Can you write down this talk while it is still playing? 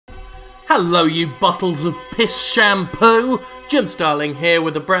Hello you bottles of piss shampoo! Jim Starling here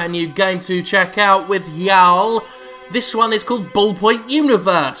with a brand new game to check out with y'all. This one is called Ballpoint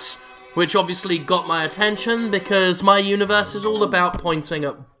Universe, which obviously got my attention because my universe is all about pointing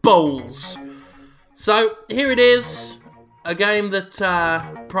at bowls. So here it is, a game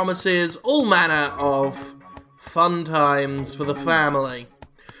that promises all manner of fun times for the family.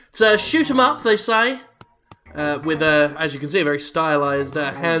 It's a shoot 'em up, they say. With a, as you can see, a very stylized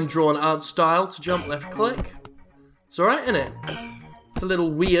hand-drawn art style to jump left click. It's alright, isn't it? It's a little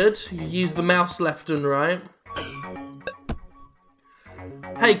weird. You use the mouse left and right.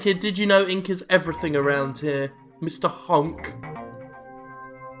 Hey kid, did you know ink is everything around here? Mr. Honk.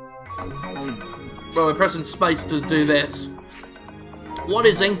 Well, we're pressing space to do this. What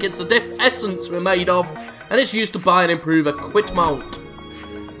is ink? It's the diff essence we're made of, and it's used to buy and improve equipment.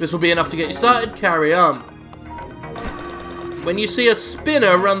 This will be enough to get you started. Carry on. When you see a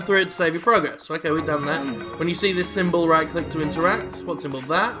spinner, run through it to save your progress. Okay, we've done that. When you see this symbol, right-click to interact. What symbol?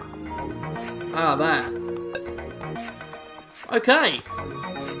 That? Ah, that. Okay.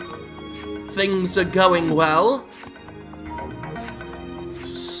 Things are going well.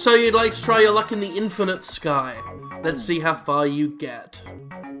 So you'd like to try your luck in the infinite sky. Let's see how far you get.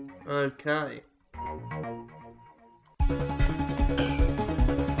 Okay.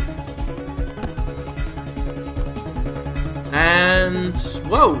 And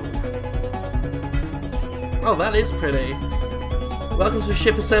whoa! Oh, that is pretty. Welcome to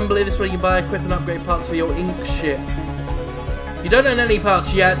ship assembly. This way you can buy, equip, and upgrade parts for your ink ship. You don't own any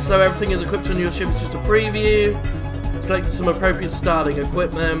parts yet, so everything is equipped on your ship. It's just a preview. Select some appropriate starting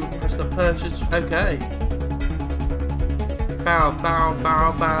equipment. Press the purchase. Okay. Bow, bow,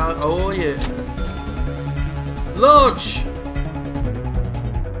 bow, bow. Oh yeah. Launch.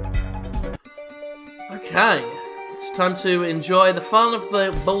 Okay. It's time to enjoy the fun of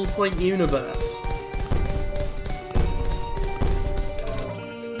the Ballpoint universe.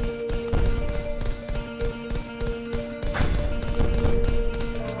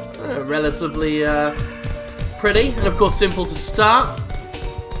 Relatively pretty, and of course simple to start.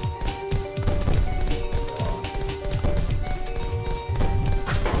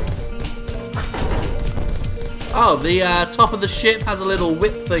 Oh, the top of the ship has a little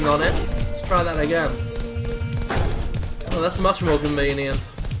whip thing on it. Let's try that again. Oh, that's much more convenient.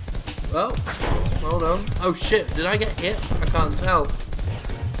 Well, hold on. Oh shit, did I get hit? I can't tell.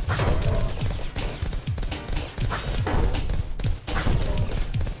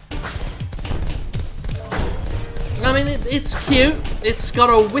 I mean, it's cute. It's got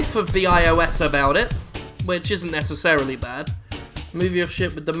a whiff of the iOS about it, which isn't necessarily bad. Move your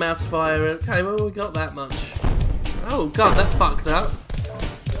ship with the mouse fire. Okay, well, we got that much. Oh god, that fucked up.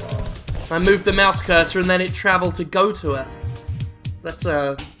 I moved the mouse cursor and then it travelled to go to it. That's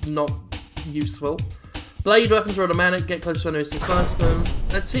not useful. Blade weapons are automatic. Get close to enemies to slice them.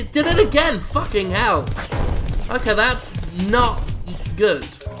 That's it. Did it again. Fucking hell. Okay, that's not good.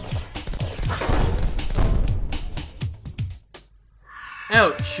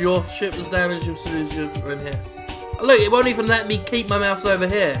 Ouch! Your ship was damaged. You're in here. Oh, look, it won't even let me keep my mouse over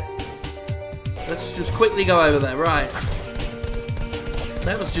here. Let's just quickly go over there. Right.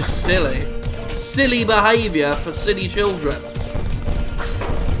 That was just silly. Silly behaviour for silly children.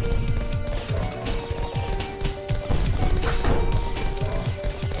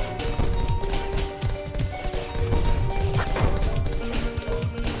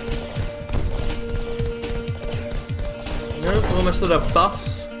 Nope, almost at a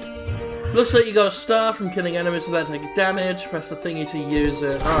bus. Looks like you got a star from killing enemies without taking damage. Press the thingy to use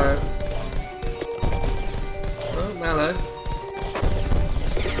it. Alright. Oh, hello.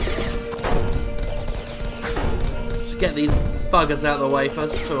 Get these buggers out of the way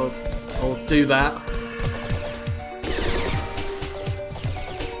first, or do that.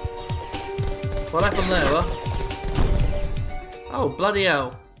 What happened there, what? Oh, bloody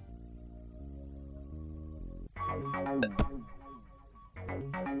hell.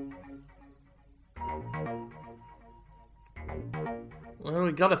 Well,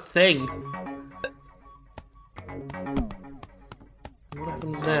 we got a thing. What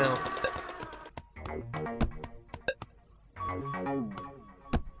happens now?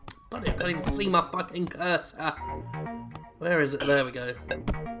 Bloody, I can't even see my fucking cursor. Where is it? There we go.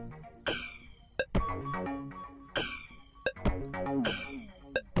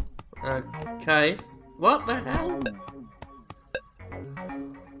 Okay. What the hell?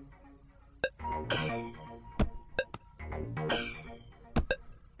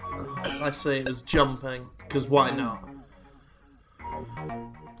 I see, it was jumping. Because why not?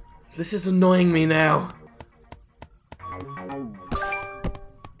 This is annoying me now.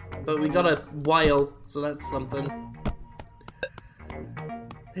 but we got a whale, so that's something.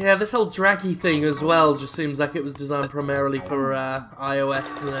 Yeah, this whole draggy thing as well just seems like it was designed primarily for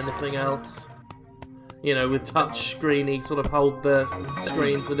iOS than anything else. You know, with touch screeny, sort of hold the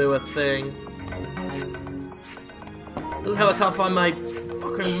screen to do a thing. Doesn't help I can't find my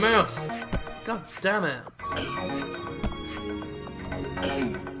fucking mouse. God damn it.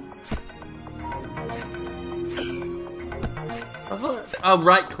 I thought... Oh,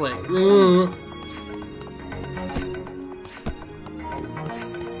 right click.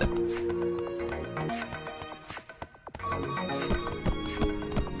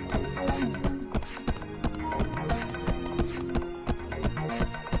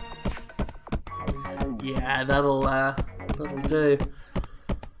 Yeah, that'll do.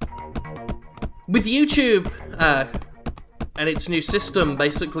 With YouTube and its new system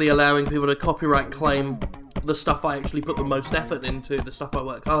basically allowing people to copyright claim the stuff I actually put the most effort into, the stuff I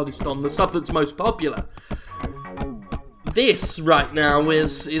work hardest on, the stuff that's most popular. This right now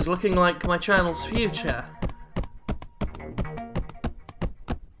is looking like my channel's future.